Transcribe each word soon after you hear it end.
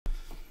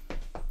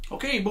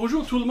Okay,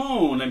 bonjour tout le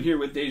monde. I'm here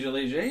with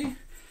Dejarlis,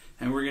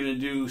 and we're going to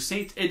do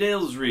Saint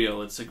Adèle's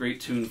Reel. It's a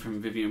great tune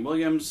from Vivian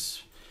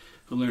Williams,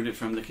 who learned it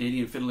from the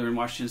Canadian fiddler in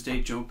Washington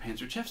State, Joe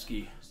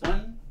Pancerzewski.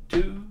 1,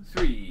 2,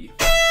 3.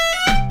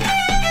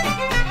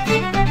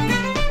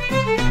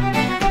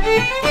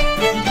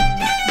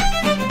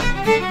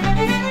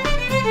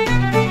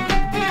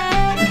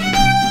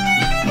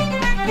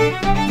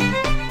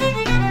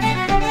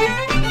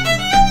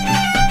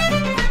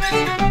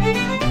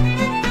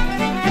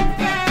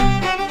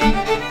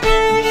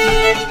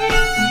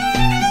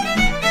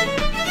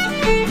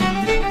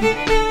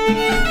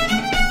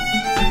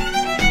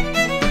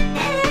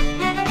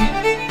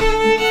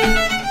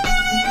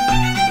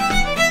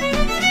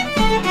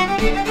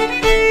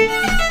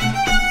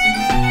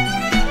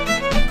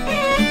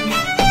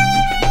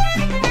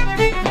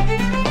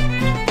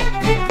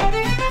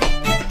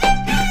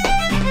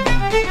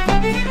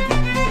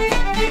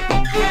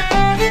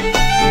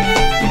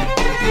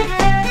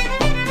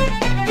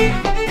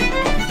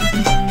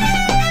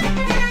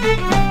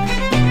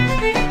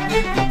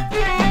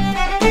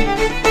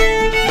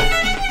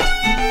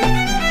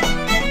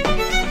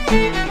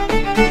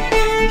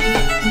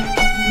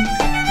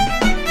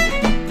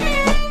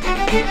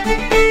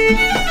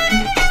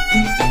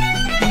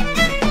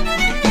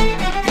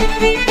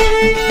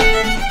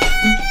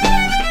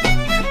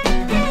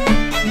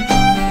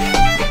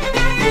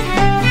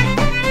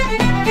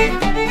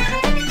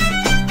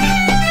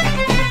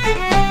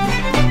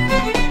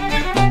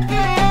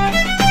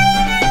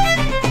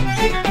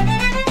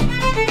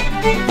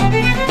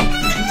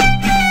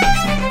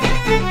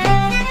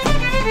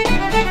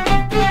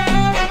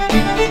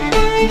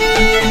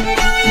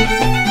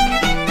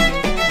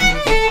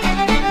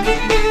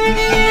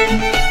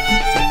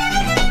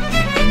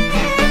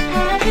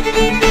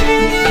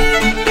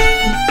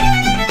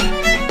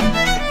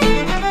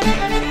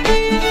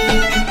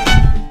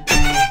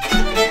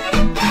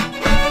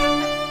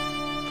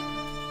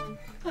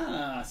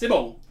 C'est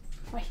bon.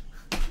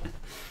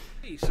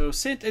 So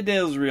Saint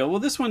Adèle's Reel. Well,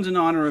 this one's in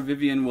honor of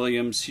Vivian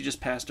Williams. She just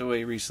passed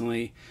away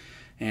recently,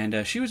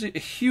 and she was a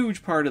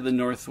huge part of the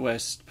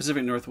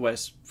Pacific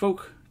Northwest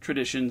folk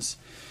traditions,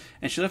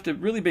 and she left a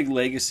really big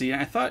legacy.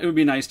 I thought it would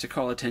be nice to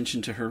call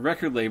attention to her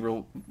record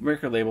label,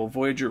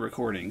 Voyager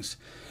Recordings.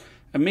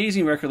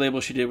 Amazing record label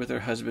she did with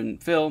her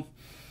husband Phil,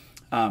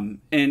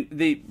 and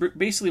they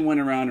basically went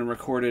around and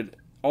recorded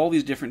all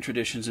these different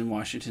traditions in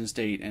Washington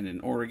State and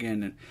in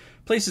Oregon and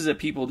places that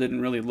people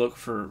didn't really look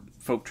for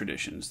folk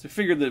traditions. They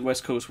figured that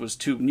West Coast was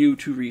too new,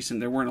 too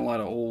recent. There weren't a lot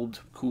of old,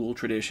 cool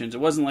traditions.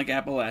 It wasn't like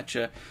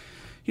Appalachia.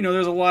 You know,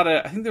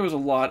 I think there was a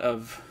lot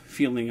of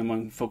feeling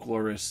among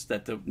folklorists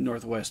that the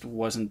Northwest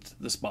wasn't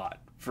the spot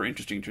for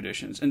interesting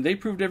traditions, and they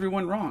proved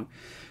everyone wrong.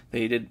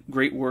 They did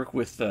great work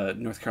with the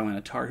North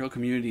Carolina Tar Heel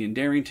community in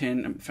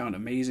Darrington and found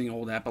amazing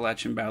old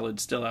Appalachian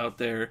ballads still out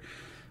there.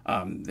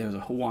 There was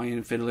a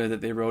Hawaiian fiddler that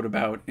they wrote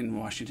about in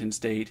Washington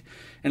State,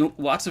 and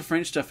lots of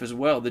French stuff as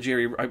well.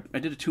 I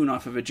did a tune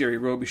off of a Gerry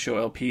Robichaud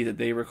LP that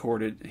they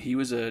recorded. He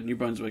was a New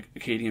Brunswick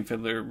Acadian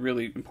fiddler,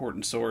 really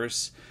important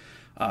source.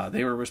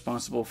 They were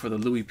responsible for the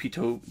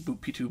Pitou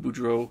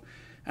Boudreault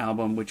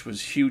album, which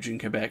was huge in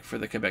Quebec for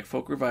the Quebec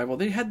folk revival.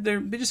 They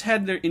just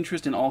had their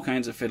interest in all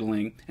kinds of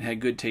fiddling and had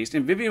good taste.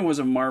 And Vivian was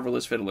a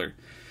marvelous fiddler.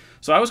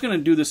 So I was going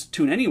to do this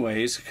tune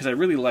anyways, because I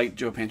really liked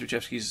Joe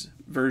Pancerzewski's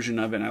version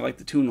of it, and I liked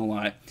the tune a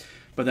lot.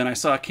 But then I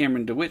saw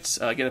Cameron DeWitt's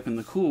Get Up in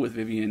the Cool with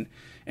Vivian,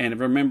 and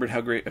remembered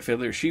how great a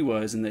fiddler she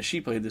was, and that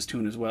she played this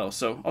tune as well.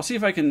 So I'll see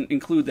if I can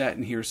include that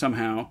in here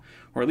somehow,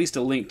 or at least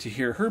a link to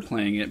hear her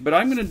playing it. But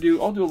I'll do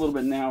a little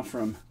bit now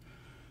from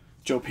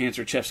Joe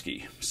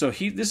Pancerzewski. So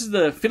this is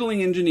the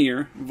fiddling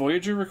engineer,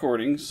 Voyager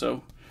Recordings.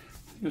 So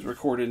it was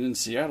recorded in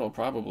Seattle,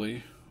 probably.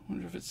 I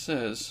wonder if it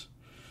says.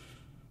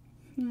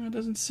 No, it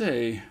doesn't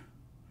say.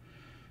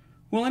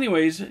 Well,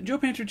 anyways, Joe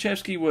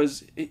Pancerzewski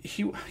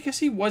I guess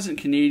he wasn't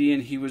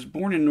Canadian. He was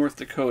born in North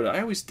Dakota.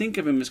 I always think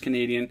of him as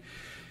Canadian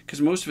because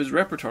most of his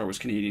repertoire was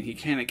Canadian. He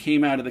kind of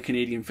came out of the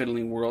Canadian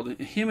fiddling world.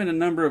 Him and a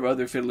number of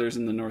other fiddlers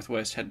in the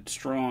Northwest had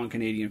strong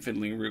Canadian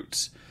fiddling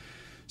roots.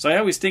 So I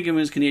always think of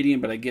him as Canadian,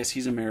 but I guess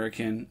he's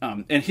American.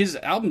 And his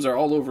albums are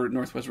all over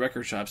Northwest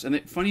record shops.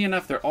 And funny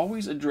enough, they're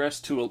always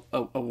addressed to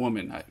a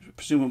woman,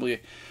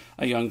 presumably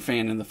a young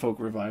fan in the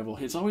folk revival.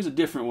 It's always a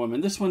different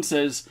woman. This one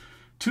says,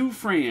 "To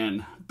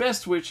Fran,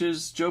 best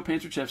wishes, Joe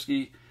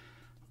Pancerzewski,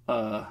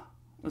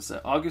 what's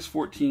that, August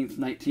 14th,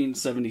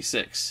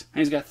 1976. And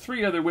he's got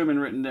 3 other women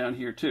written down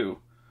here, too.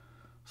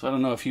 So I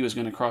don't know if he was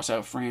going to cross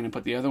out Fran and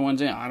put the other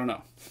ones in. I don't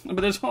know.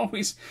 But there's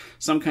always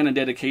some kind of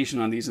dedication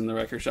on these in the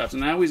record shops.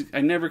 And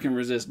I never can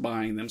resist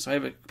buying them. So I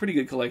have a pretty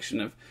good collection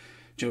of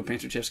Joe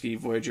Pancerzewski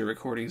Voyager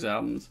Recordings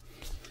albums.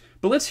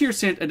 But let's hear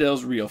Saint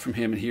Adèle's Reel from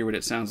him and hear what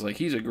it sounds like.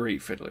 He's a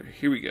great fiddler.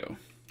 Here we go.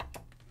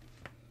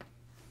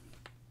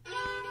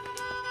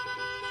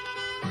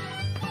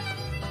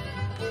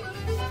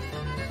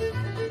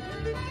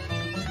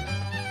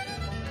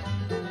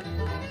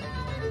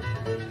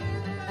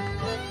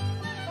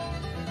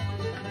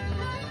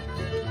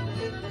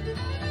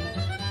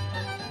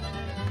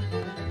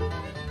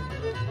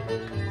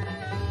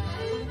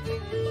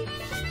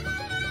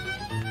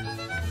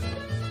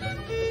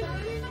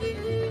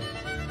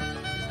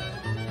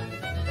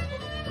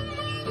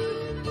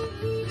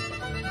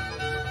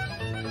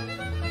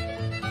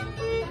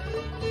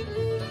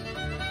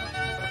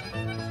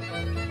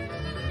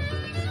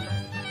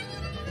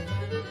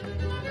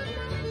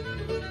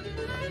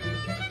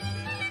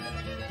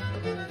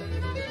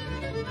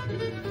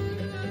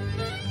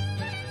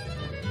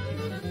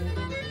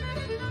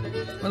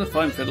 What a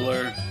fun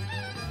fiddler.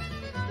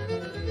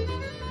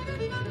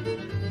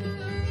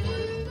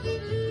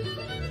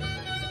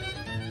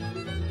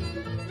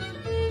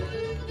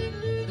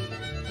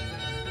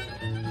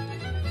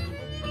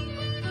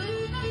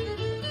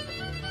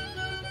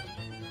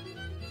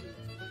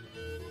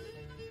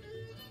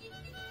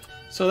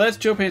 So that's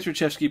Joe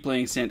Pancerzewski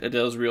playing Saint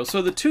Adèle's Reel.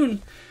 So the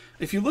tune,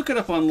 if you look it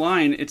up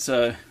online, it's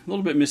a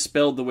little bit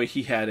misspelled the way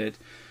he had it.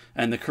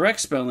 And the correct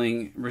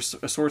spelling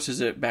sources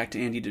it back to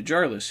Andy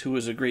Dejarlis, who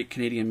was a great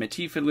Canadian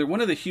métis fiddler,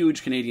 one of the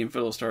huge Canadian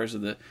fiddle stars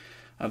of the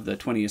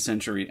 20th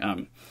century.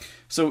 I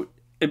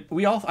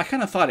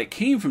kind of thought it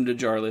came from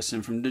Dejarlis,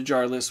 and from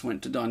Dejarlis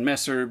went to Don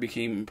Messer,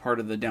 became part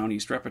of the Down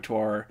East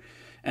repertoire,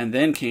 and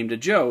then came to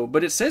Joe.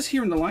 But it says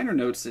here in the liner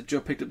notes that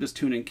Joe picked up this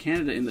tune in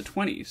Canada in the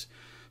 20s.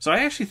 So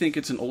I actually think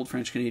it's an old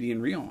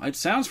French-Canadian reel. It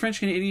sounds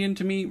French-Canadian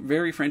to me,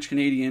 very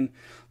French-Canadian.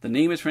 The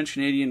name is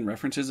French-Canadian,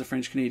 references a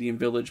French-Canadian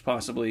village,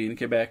 possibly, in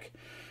Quebec.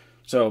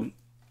 So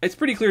it's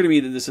pretty clear to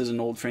me that this is an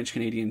old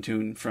French-Canadian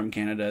tune from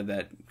Canada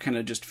that kind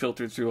of just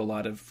filtered through a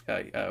lot of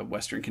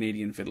Western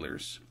Canadian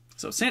fiddlers.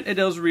 So Saint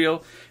Adèle's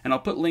Reel, and I'll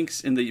put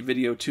links in the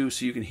video too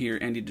so you can hear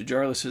Andy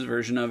Dejarlis'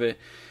 version of it,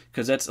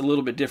 because that's a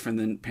little bit different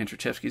than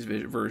Pancerzewski's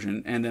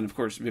version, and then, of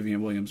course,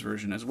 Vivian Williams'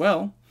 version as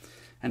well.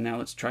 And now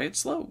let's try it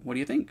slow. What do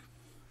you think?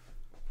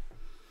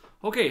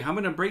 Okay, I'm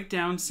going to break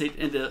down Saint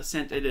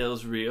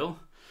Adèle's Reel,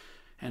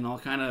 and I'll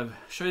kind of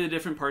show you the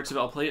different parts of it.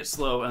 I'll play it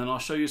slow, and then I'll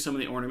show you some of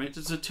the ornaments.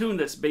 It's a tune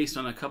that's based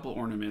on a couple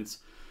ornaments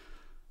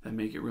that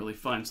make it really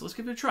fun. So let's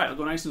give it a try. I'll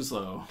go nice and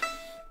slow.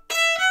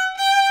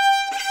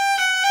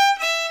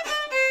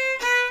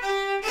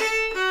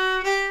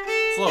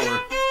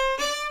 Slower.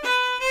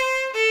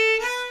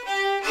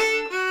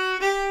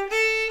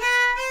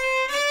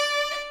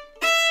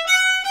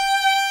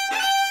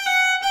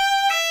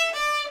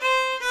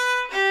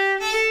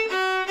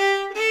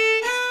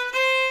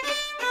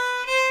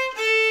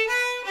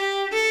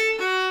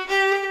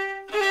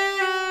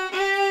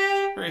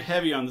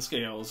 Heavy on the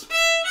scales.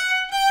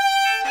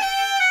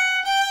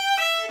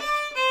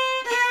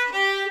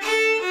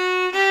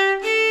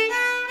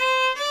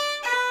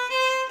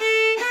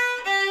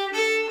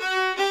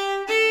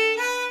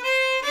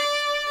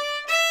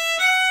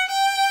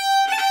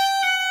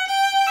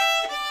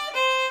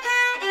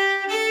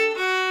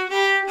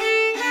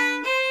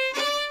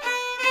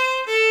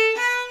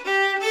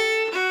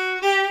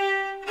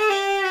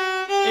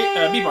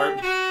 B part.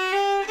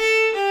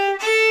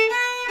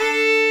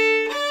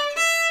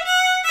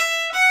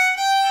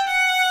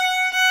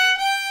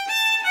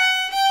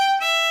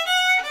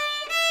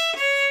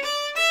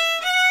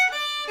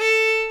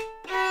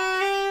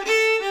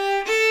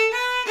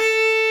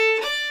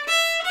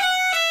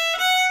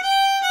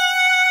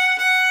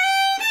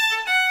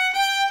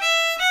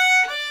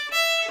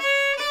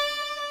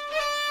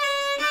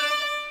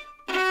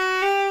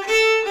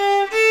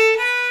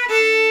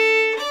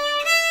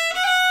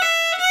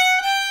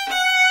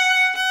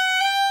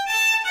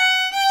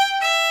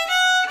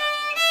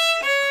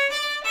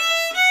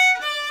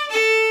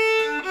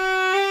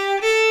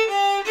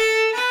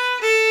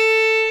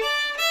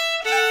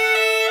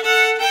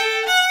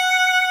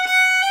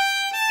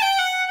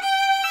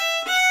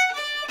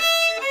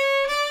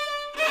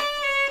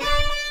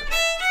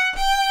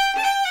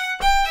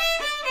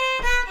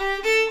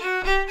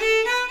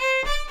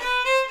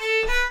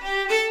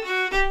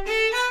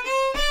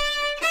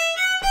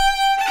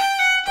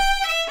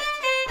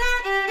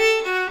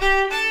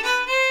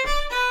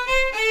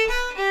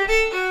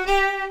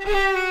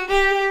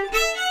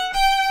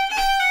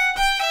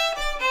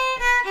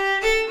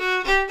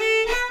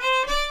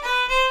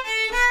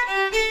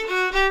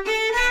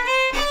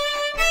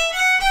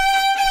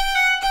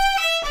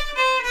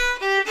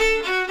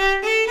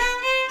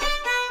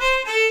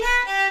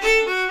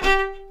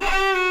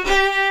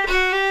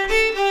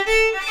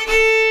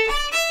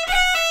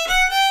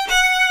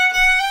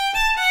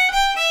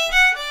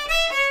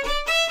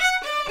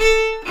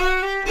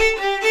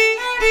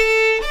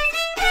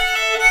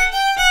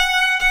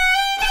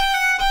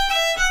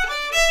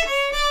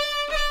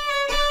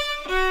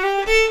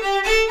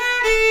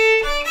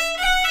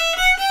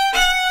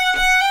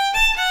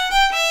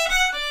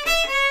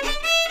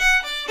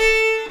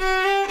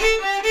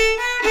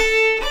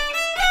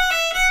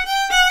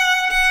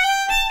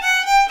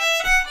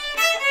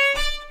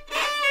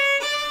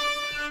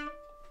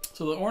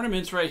 So the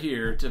ornaments right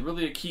here, it's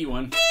really a key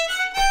one.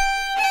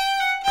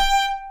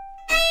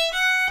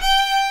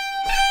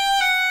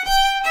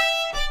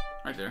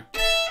 Right there.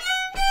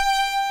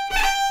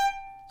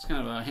 It's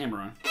kind of a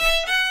hammer on.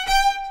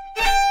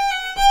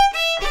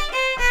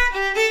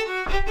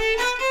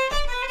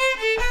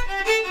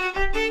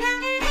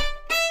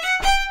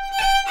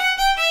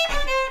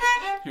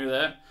 Hear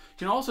that? You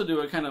can also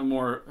do a kind of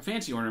more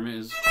fancy ornament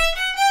is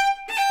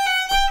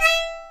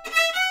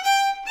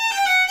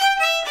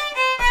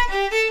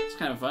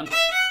kind of fun.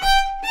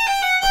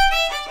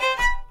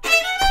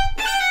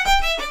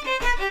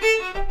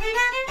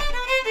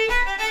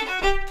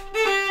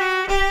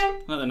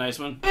 Another nice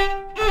one.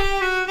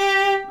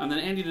 And then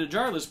Andy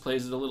Dejarlis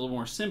plays it a little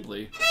more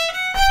simply.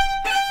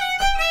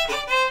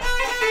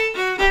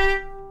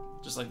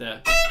 just like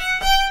that.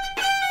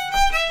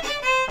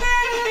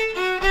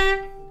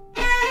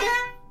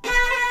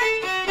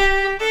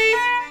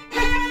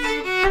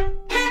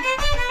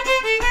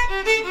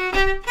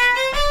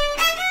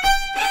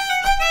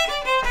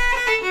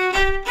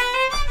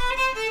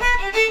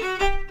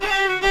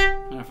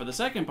 Now for the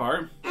second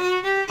part.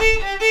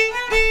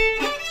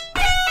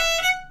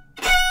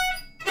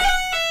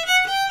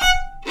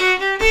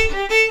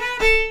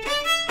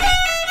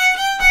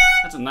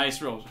 That's a nice,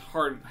 real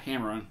hard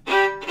hammer on.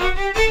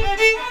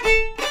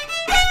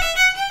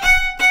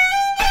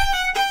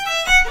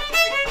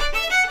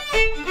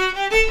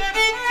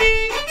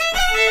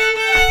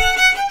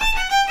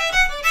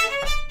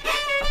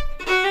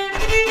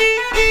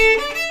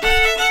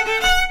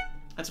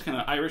 That's kind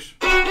of Irish.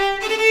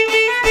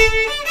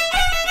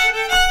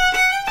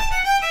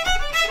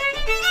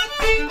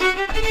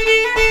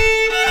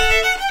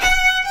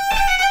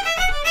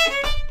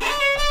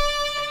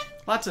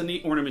 Lots of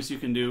neat ornaments you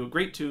can do.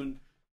 Great tune.